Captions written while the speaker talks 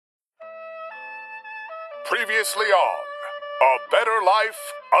Previously on A Better Life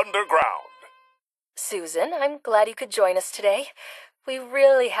Underground. Susan, I'm glad you could join us today. We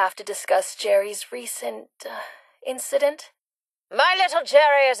really have to discuss Jerry's recent, incident. My little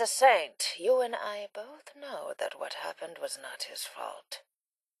Jerry is a saint. You and I both know that what happened was not his fault.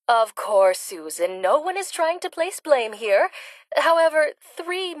 Of course, Susan. No one is trying to place blame here. However,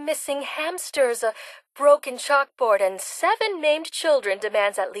 3 missing hamsters, a broken chalkboard, and 7 maimed children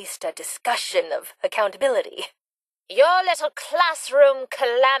demands at least a discussion of accountability. Your little classroom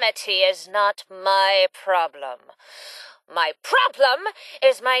calamity is not my problem. My problem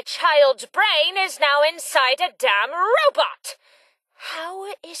is my child's brain is now inside a damn robot. How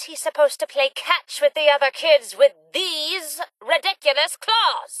is he supposed to play catch with the other kids with these ridiculous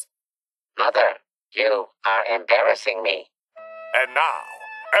claws? Mother, you are embarrassing me. And now,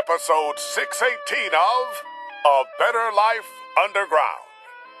 episode 618 of A Better Life Underground.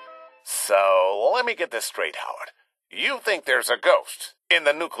 So, let me get this straight, Howard. You think there's a ghost in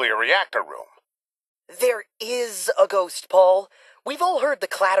the nuclear reactor room? There is a ghost, Paul. We've all heard the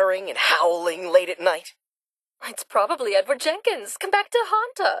clattering and howling late at night. It's probably Edward Jenkins come back to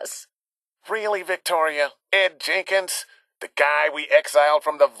haunt us. Really, Victoria? Ed Jenkins? The guy we exiled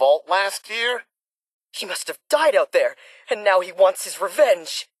from the vault last year? He must have died out there, and now he wants his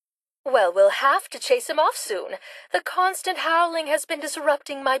revenge. Well, we'll have to chase him off soon. The constant howling has been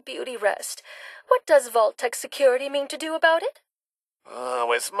disrupting my beauty rest. What does Vault-Tec security mean to do about it?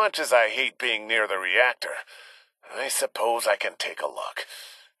 Oh, as much as I hate being near the reactor, I suppose I can take a look.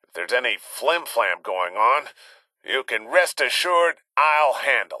 If there's any flim-flam going on, you can rest assured I'll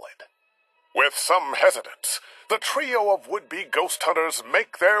handle it. With some hesitance, the trio of would-be ghost hunters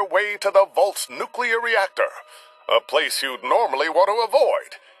make their way to the Vault's nuclear reactor, a place you'd normally want to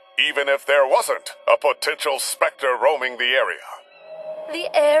avoid, even if there wasn't a potential specter roaming the area.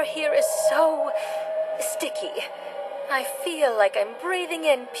 The air here is so sticky. I feel like I'm breathing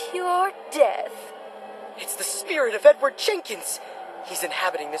in pure death. It's the spirit of Edward Jenkins. He's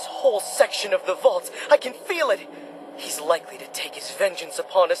inhabiting this whole section of the vault. I can feel it. He's likely to take his vengeance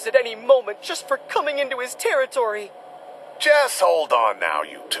upon us at any moment just for coming into his territory. Just hold on now,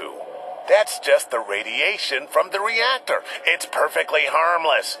 you two. That's just the radiation from the reactor. It's perfectly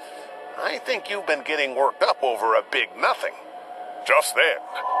harmless. I think you've been getting worked up over a big nothing. Just then,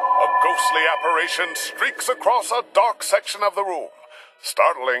 a ghostly apparition streaks across a dark section of the room,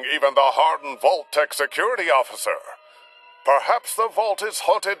 startling even the hardened Vault-Tec security officer. Perhaps the vault is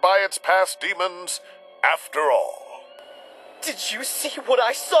haunted by its past demons after all. Did you see what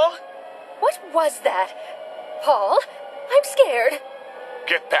I saw? What was that? Paul, I'm scared.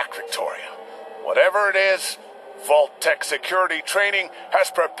 Get back, Victoria. Whatever it is, Vault-Tec security training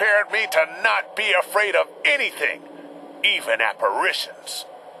has prepared me to not be afraid of anything, even apparitions.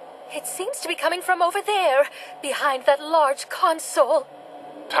 It seems to be coming from over there, behind that large console.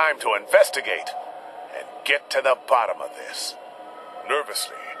 Time to investigate and get to the bottom of this.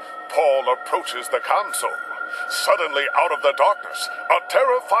 Nervously, Paul approaches the console. Suddenly, out of the darkness, a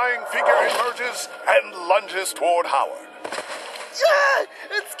terrifying figure emerges and lunges toward Howard. Ah,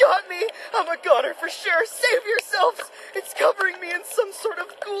 it's got me! I'm a goner for sure! Save yourselves! It's covering me in some sort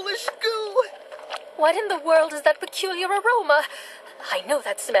of ghoulish goo! What in the world is that peculiar aroma? I know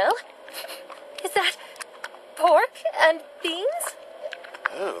that smell. Is that pork and beans?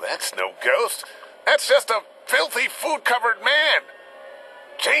 Oh, that's no ghost. That's just a filthy food-covered man.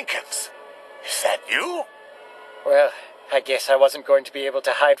 Jenkins, is that you? Well, I guess I wasn't going to be able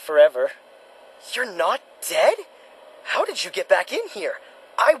to hide forever. You're not dead? How did you get back in here?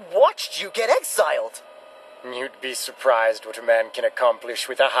 I watched you get exiled. You'd be surprised what a man can accomplish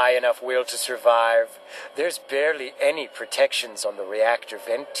with a high enough will to survive. There's barely any protections on the reactor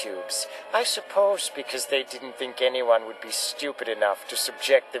vent tubes. I suppose because they didn't think anyone would be stupid enough to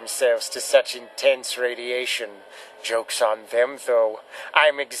subject themselves to such intense radiation. Joke's on them, though.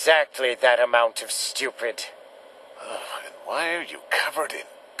 I'm exactly that amount of stupid. Oh, and why are you covered in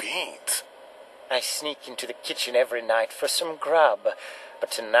beans? I sneak into the kitchen every night for some grub. But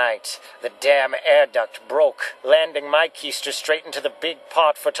tonight, the damn air duct broke, landing my keister straight into the big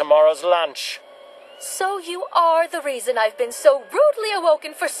pot for tomorrow's lunch. So you are the reason I've been so rudely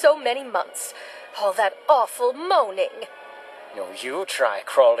awoken for so many months. All that awful moaning. No, you try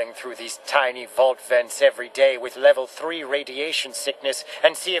crawling through these tiny vault vents every day with level 3 radiation sickness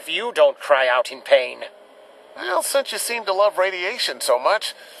and see if you don't cry out in pain. Well, since you seem to love radiation so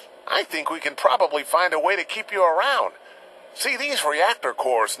much, I think we can probably find a way to keep you around. See, these reactor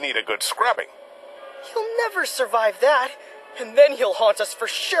cores need a good scrubbing. He'll never survive that, and then he'll haunt us for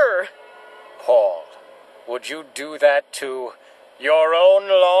sure. Paul, would you do that to your own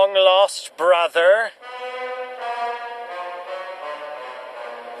long-lost brother?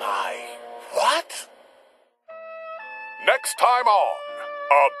 time on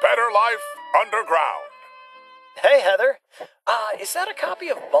A Better Life Underground. Hey, Heather. Is that a copy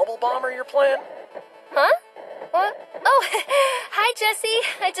of Bubble Bomber you're playing? Huh? What? Oh, hi,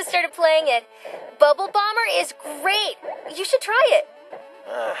 Jesse. I just started playing it. Bubble Bomber is great. You should try it.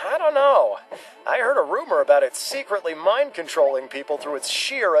 I don't know. I heard a rumor about it secretly mind-controlling people through its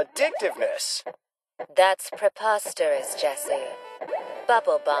sheer addictiveness. That's preposterous, Jesse.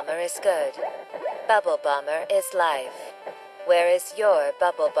 Bubble Bomber is good. Bubble Bomber is life. Where is your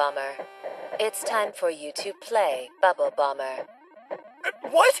Bubble Bomber? It's time for you to play Bubble Bomber.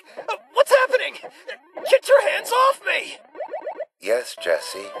 What? What's happening? Get your hands off me! Yes,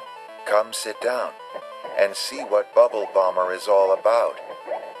 Jesse. Come sit down and see what Bubble Bomber is all about.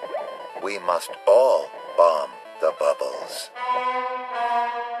 We must all bomb the bubbles.